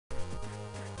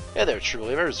Hey there, true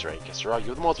believers. Right, guess we're all you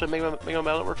with the ultimate Megaman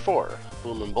Network 4,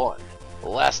 Bloom and Blonde.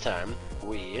 Last time,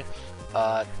 we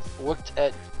looked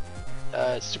at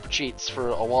super cheats for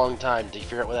a long time to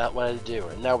figure out what that wanted to do,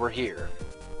 and now we're here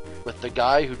with the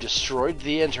guy who destroyed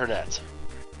the internet.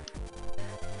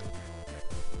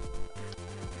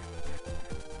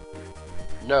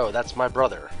 No, that's my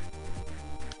brother.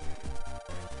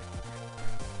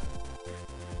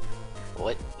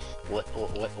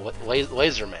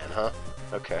 Laser Man, huh?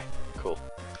 Okay, cool.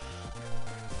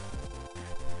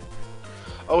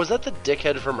 Oh, is that the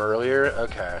dickhead from earlier?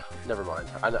 Okay, never mind.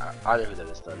 I know who that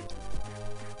is then.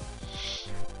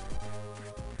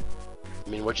 I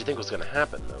mean, what'd you think was gonna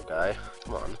happen, though, guy?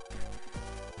 Come on.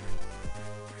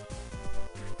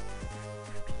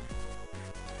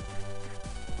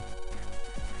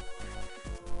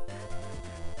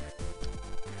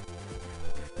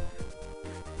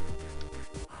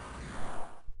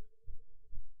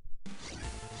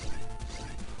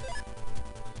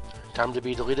 Time to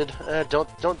be deleted? Don't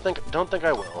think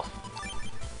I will.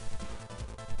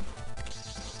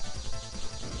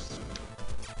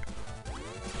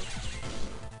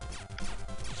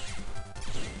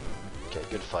 Okay,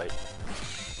 good fight.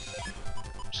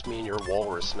 Just me and your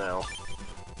walrus now.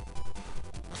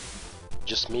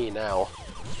 Just me now.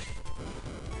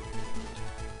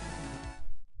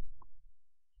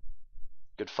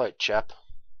 Good fight, chap.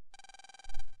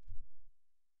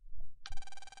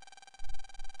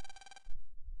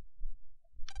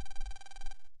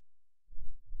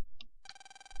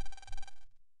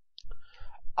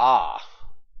 Ah,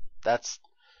 that's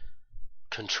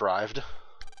contrived.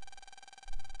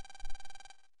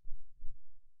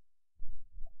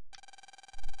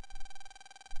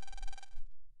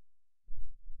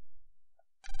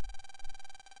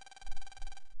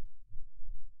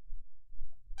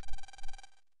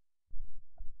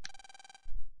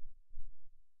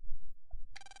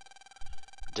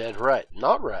 Dead right,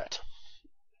 not right.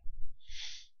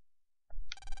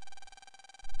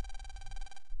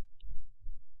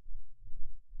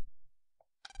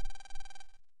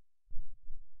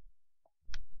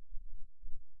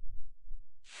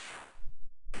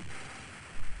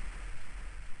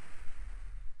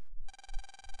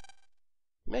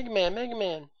 Megaman,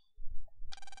 Megaman.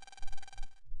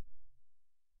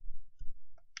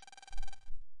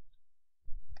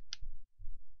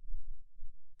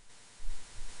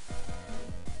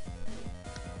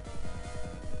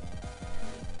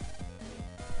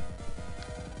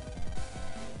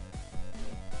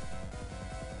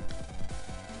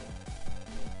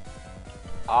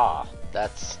 Ah,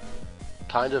 that's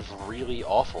kind of really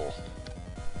awful.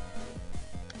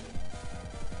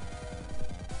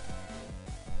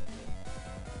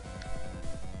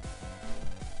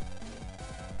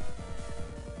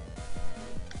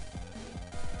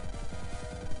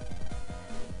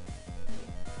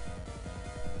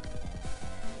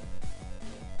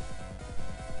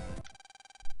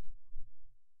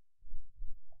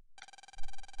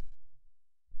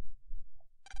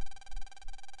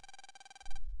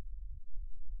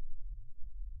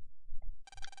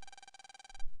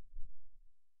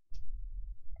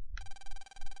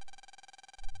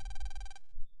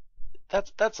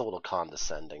 That's a little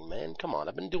condescending, man. Come on,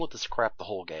 I've been dealing with this crap the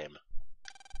whole game.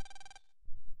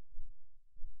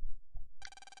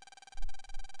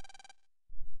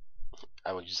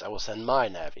 I will send my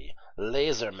Navi,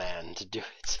 Laser Man, to do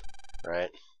it.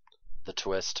 Right? The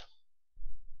twist.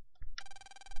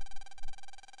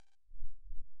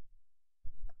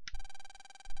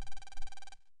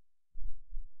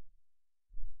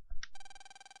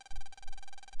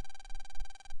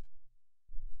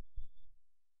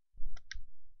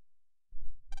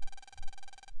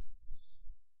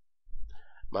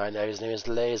 My Navi's name is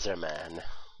Laser Man.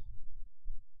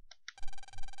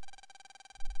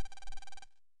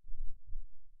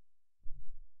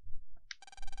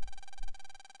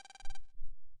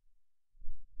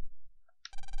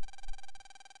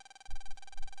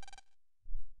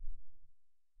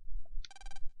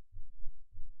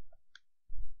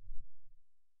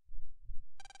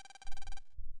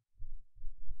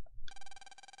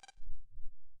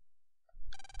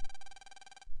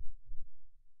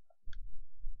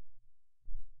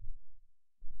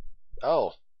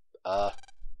 Oh,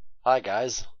 hi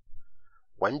guys.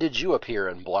 When did you appear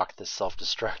and block this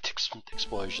self-destruct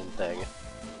explosion thing?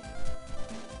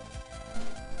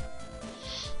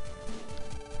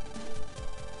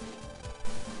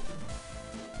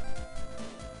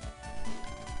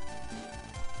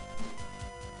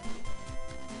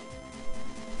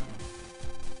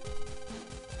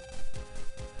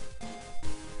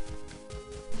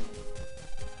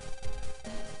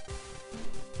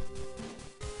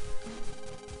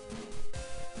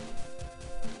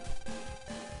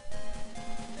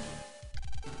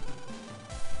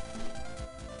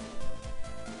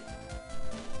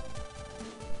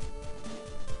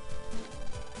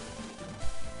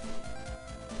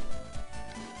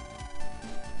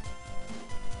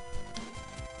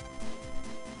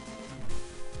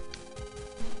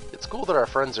 cool that our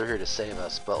friends are here to save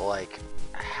us, but like,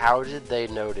 how did they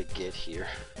know to get here?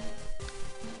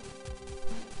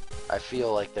 I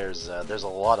feel like there's a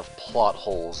lot of plot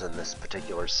holes in this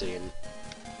particular scene.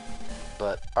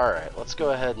 But alright, let's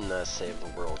go ahead and save the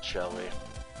world, shall we?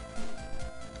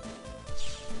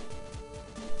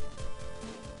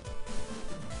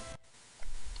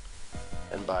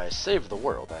 And by save the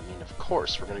world, I mean, of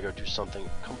course, we're going to go do something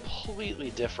completely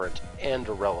different and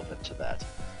irrelevant to that.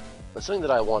 But something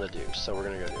that I want to do, so we're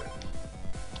going to go do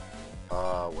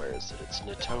it. Where is it? It's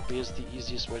Nitopia is the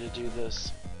easiest way to do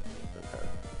this. Okay.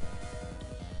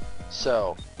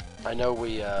 So, I know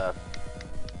we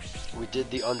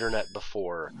did the undernet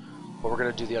before, but we're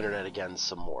going to do the undernet again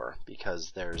some more,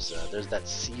 because there's that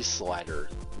C slider,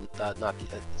 not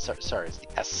the, sorry, it's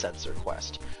the S sensor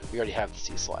quest. We already have the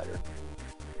C slider.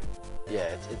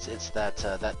 Yeah, it's that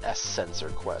that S sensor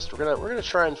quest. We're gonna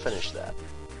try and finish that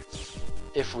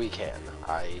if we can.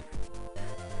 I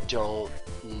don't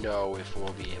know if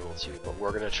we'll be able to, but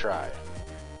we're gonna try.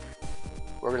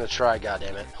 We're gonna try,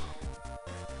 goddammit.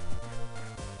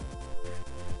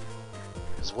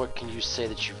 Because what can you say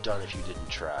that you've done if you didn't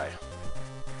try?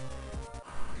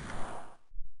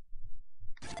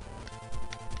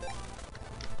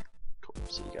 Cool.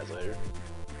 See you guys later.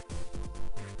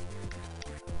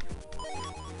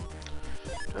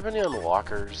 Do I have any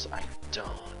unlockers? I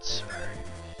don't.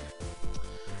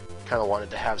 Kind of wanted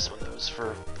to have some of those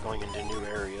for going into new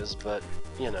areas, but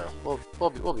you know, we'll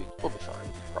be fine,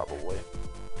 probably.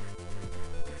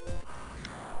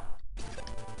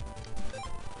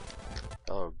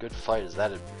 Oh, good fight is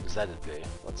that it'd be.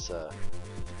 Let's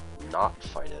not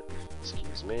fight it.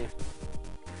 Excuse me.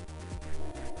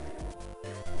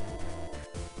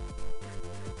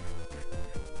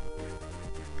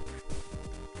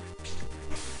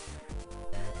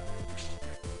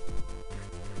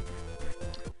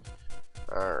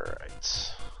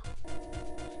 Alright.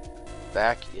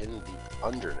 Back in the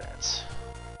undernet.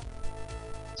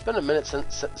 It's been a minute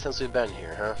since we've been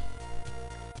here, huh?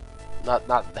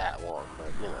 Not that long, but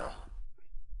you know.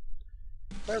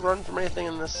 Can I run from anything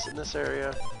in this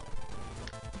area?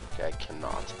 Okay, I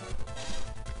cannot.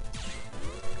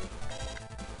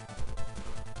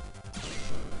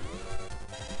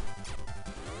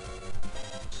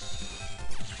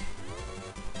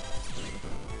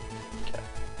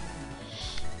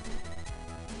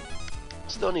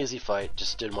 Still an easy fight,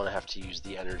 just didn't want to have to use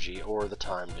the energy or the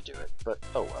time to do it, but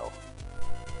oh well.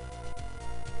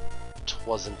 It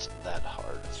wasn't that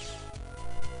hard.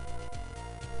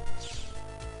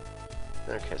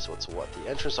 Okay, so it's what? The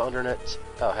entrance undernet?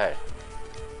 Oh, hey.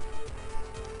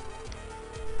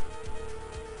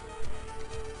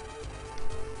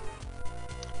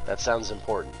 That sounds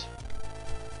important.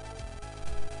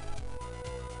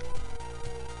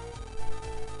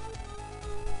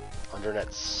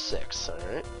 Undernet 6,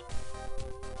 alright.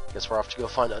 Guess we're off to go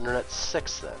find Undernet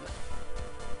 6 then.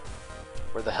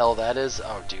 Where the hell that is?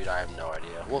 Oh, dude, I have no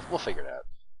idea. We'll figure it out.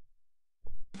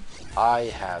 I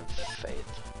have faith.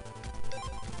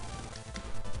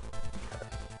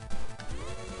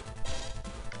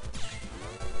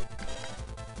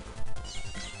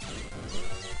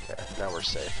 Okay, now we're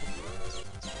safe.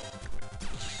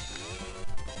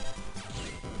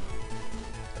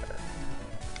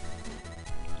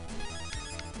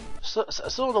 So, I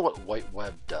still don't know what white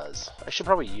web does. I should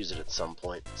probably use it at some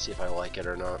point, see if I like it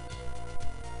or not.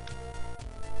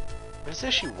 But is it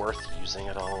actually worth using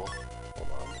at all? Hold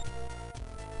on.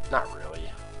 Not really.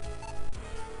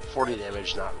 40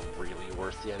 damage, not really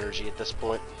worth the energy at this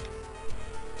point.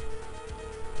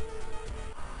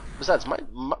 Besides,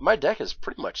 my deck is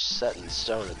pretty much set in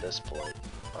stone at this point.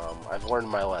 I've learned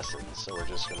my lessons, so we're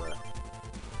just gonna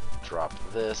drop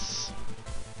this.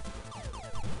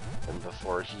 And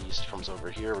before he comes over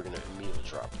here, we're going to immediately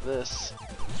drop this.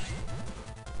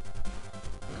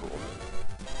 Cool.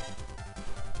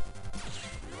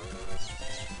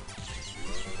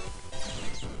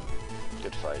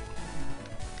 Good fight.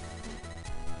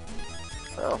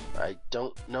 Well, I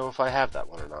don't know if I have that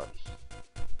one or not.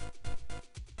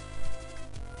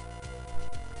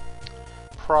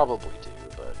 Probably do,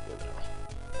 but you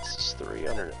know. This is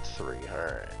 303,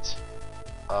 alright.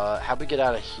 How'd we get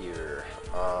out of here?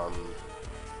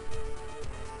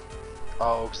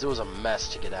 Oh, because it was a mess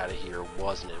to get out of here,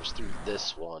 wasn't it? It was through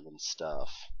this one and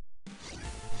stuff.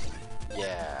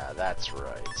 Yeah, that's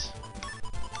right.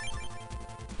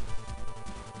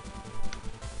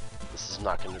 This is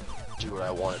not going to do what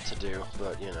I want it to do,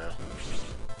 but you know.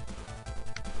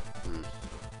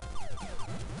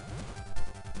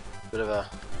 Bit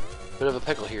of a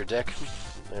pickle here, Dick.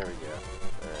 There we go.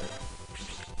 Alright.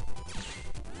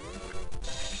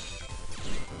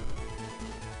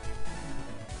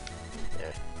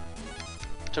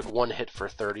 took one hit for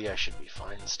 30, I should be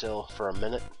fine still for a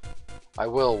minute. I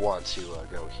will want to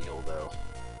go heal, though.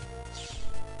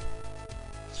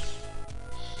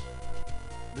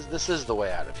 This is the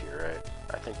way out of here, right?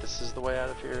 I think this is the way out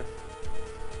of here.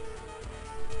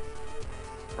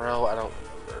 Bro, I don't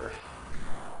remember.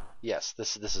 Yes,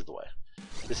 this is the way.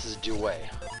 This is the way.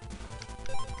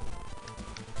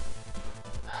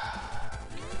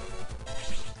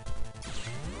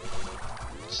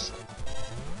 Just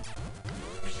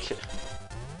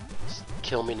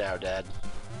kill me now, Dad.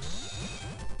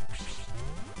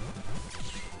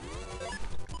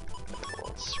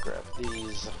 Let's grab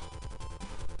these.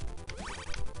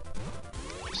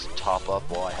 Just top up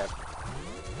while I have.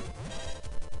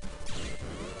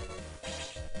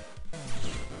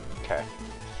 Okay,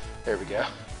 there we go.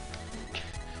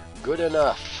 Good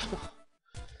enough.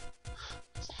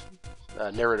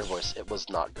 Narrative voice, it was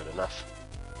not good enough.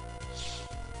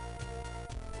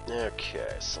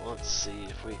 Okay, so let's see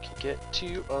if we can get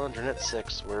to Undernet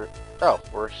 6.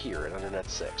 We're here at Undernet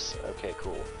 6. Okay,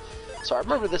 cool. So I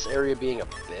remember this area being a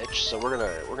bitch, so we're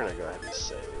gonna go ahead and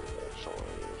save actually.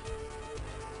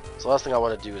 So the last thing I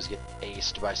want to do is get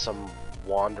aced by some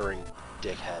wandering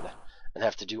dickhead and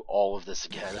have to do all of this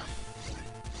again.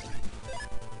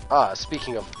 Ah,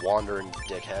 speaking of wandering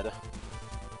dickhead.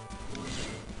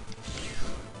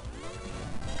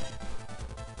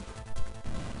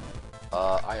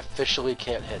 I officially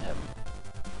can't hit him.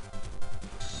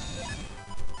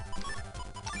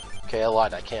 Okay, I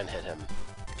lied, I can hit him.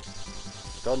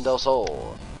 Gun del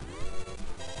Sol.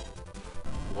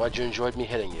 Glad you enjoyed me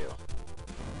hitting you.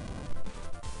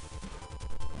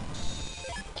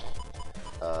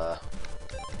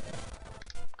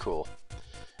 Cool.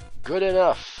 Good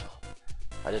enough.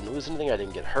 I didn't lose anything, I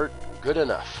didn't get hurt. Good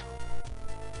enough.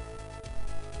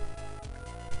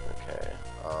 Okay,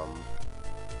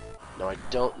 now I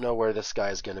don't know where this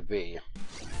guy's gonna be,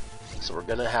 so we're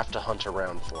gonna have to hunt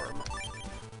around for him.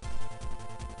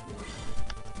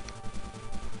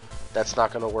 That's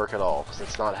not gonna work at all, because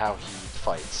that's not how he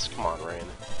fights. Come on, Rain.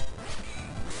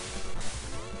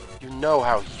 You know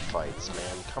how he fights,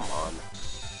 man. Come on.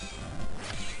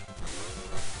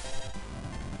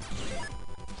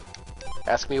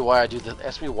 Ask me why I do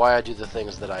the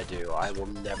things that I do. I will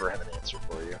never have an answer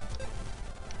for you.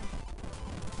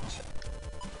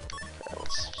 Okay,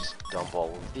 let's just dump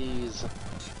all of these.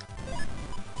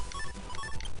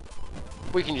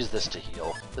 We can use this to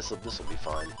heal. This'll be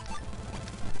fine.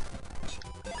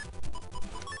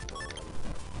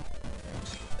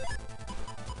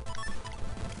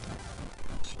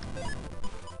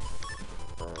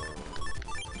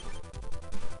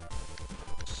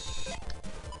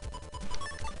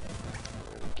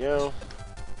 Go.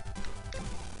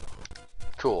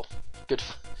 Cool.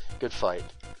 Good fight.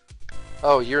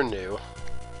 Oh, you're new.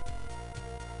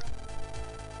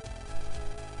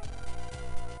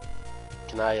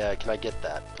 Can I get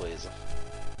that, please?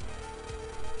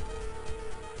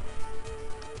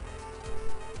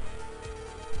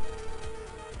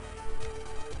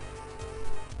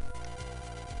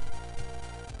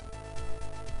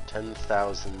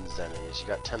 $10,000 zennies. You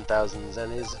got 10,000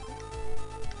 zennies?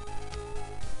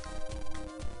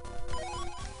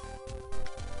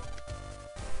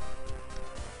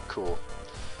 Cool.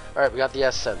 Alright, we got the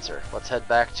S sensor. Let's head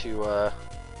back to,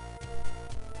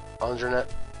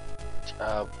 Undernet.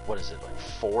 What is it, like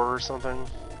 4 or something?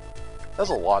 That's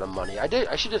a lot of money. I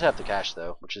actually did have the cash,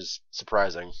 though, which is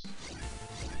surprising.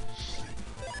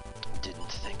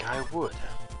 Didn't think I would.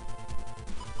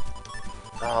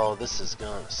 Oh, this is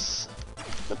gonna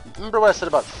remember what I said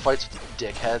about fights with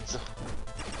dickheads?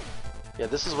 Yeah,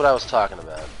 this is what I was talking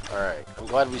about. Alright, I'm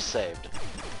glad we saved.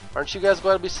 Aren't you guys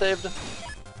glad we saved?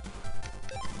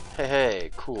 Hey,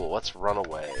 cool, let's run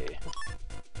away.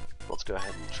 Let's go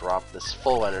ahead and drop this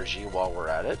full energy while we're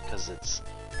at it, because it's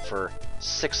for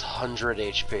 600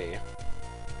 HP.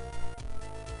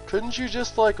 Couldn't you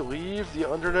just, like, leave the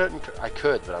Undernet and... I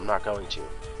could, but I'm not going to.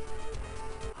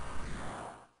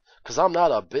 Because I'm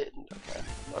not a bit... Okay,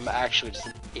 I'm actually just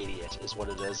an idiot, is what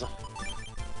it is.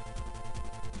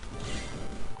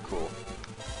 Cool.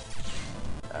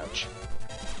 Ouch.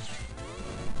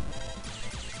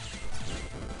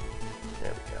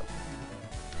 There we go.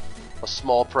 A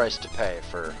small price to pay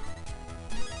for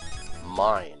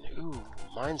mine. Ooh,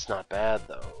 mine's not bad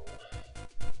though.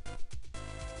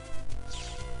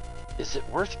 Is it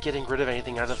worth getting rid of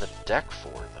anything out of the deck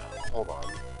for though? Hold on.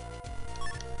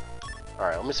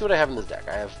 Alright, let me see what I have in this deck.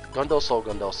 I have Gun del Sol,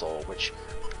 which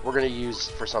we're gonna use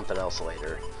for something else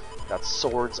later. Got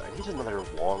swords. I need another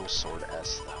long sword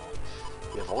S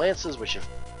though. We have lances, which if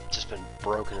just been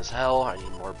broken as hell. I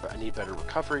need better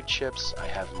recovery chips. I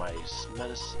have my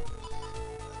medicine.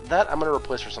 That I'm gonna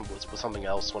replace with something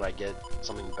else when I get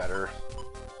something better.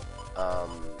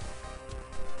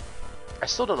 I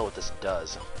still don't know what this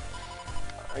does.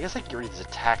 I guess I can get rid of these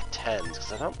attack 10s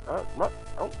because I don't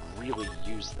really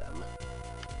use them.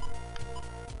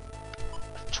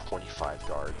 25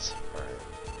 guards.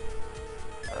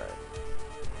 Alright.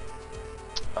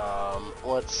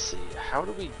 Let's see. How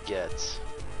do we get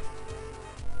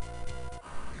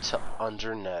to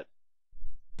undernet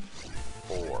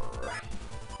 4?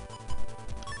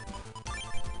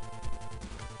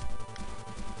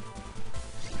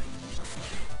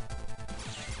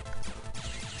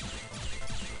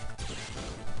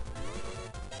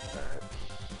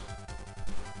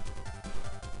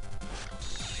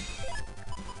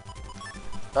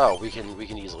 Oh, we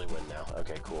can easily win now.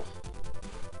 Okay, cool.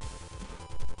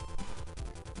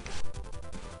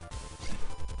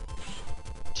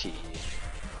 T.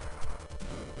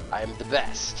 I am the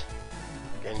best.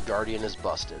 And Guardian is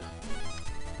busted.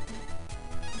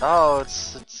 Oh,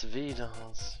 it's Vita.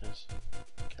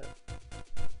 Okay.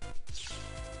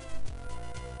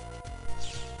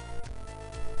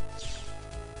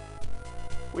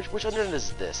 Which internet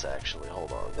is this actually?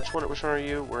 Hold on. Which one are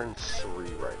you? We're in 3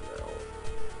 right now.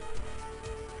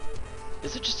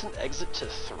 Is it just an exit to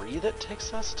 3 that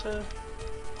takes us to?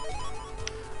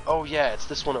 Oh yeah, it's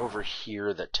this one over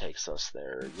here that takes us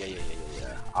there. Yeah.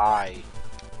 I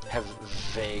have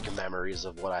vague memories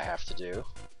of what I have to do.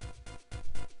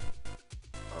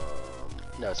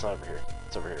 No, it's not over here.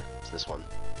 It's over here. It's this one.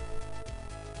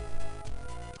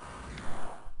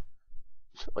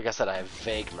 Like I said, I have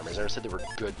vague memories. I never said they were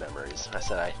good memories. I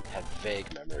said I had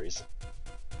vague memories.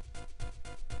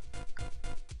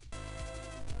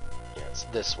 Yeah, it's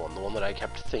this one. The one that I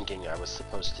kept thinking I was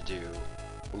supposed to do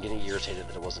and getting irritated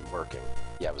that it wasn't working.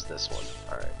 Yeah, it was this one.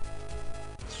 Alright.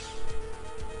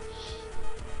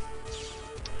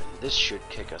 And this should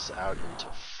kick us out into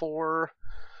 4,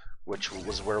 which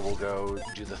was where we'll go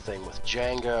do the thing with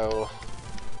Django.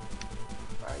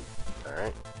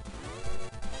 Alright.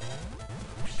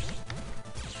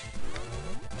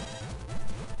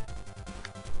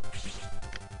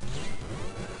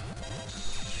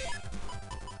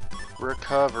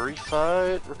 Recovery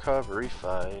fight, recovery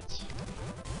fight.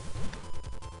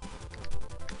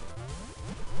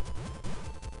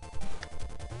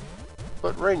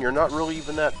 But Rain, you're not really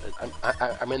even that.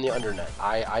 I'm in the undernet.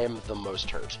 I am the most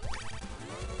hurt.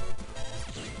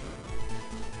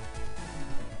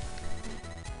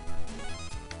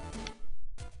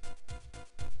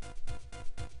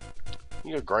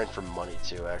 You gotta grind for money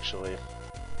too, actually.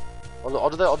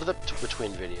 I'll do that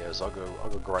between videos. I'll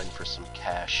go grind for some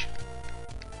cash.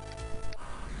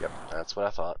 Yep, that's what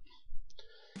I thought.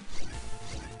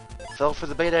 Fell for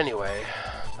the bait anyway,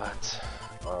 but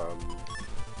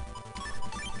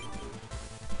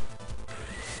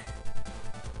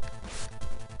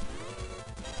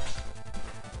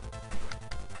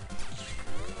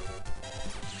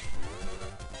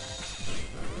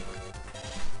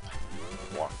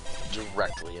walk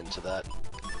directly into that,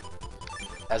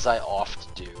 as I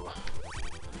oft do.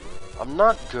 I'm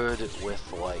not good with,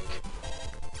 like,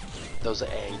 those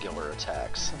angular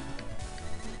attacks.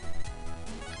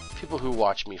 People who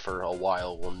watch me for a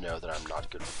while will know that I'm not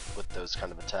good with those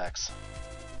kind of attacks.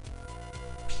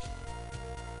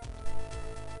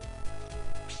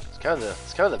 It's kind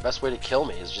of the best way to kill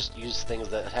me is just use things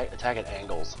that attack at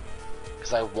angles,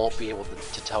 because I won't be able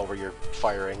to tell where you're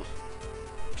firing.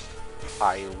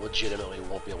 I legitimately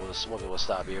won't be able to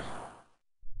stop you.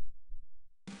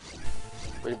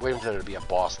 Waiting for there to be a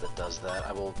boss that does that.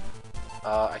 I will.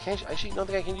 I can't actually. Don't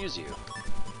think I can use you.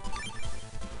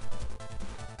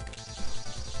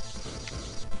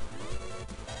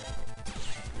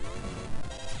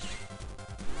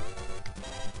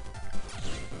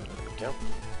 There we go.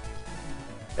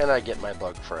 And I get my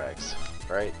bug frags,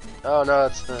 right? Oh no,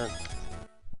 it's the. Okay.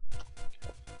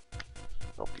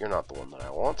 Nope, you're not the one that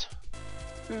I want.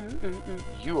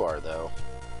 You are though.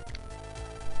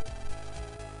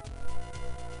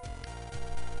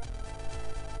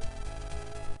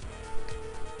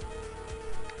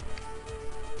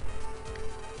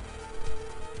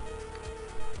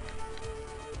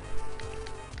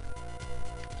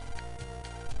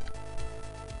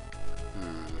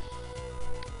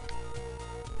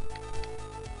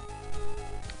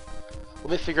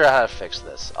 Let me figure out how to fix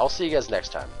this. I'll see you guys next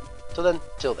time. Till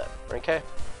then, okay?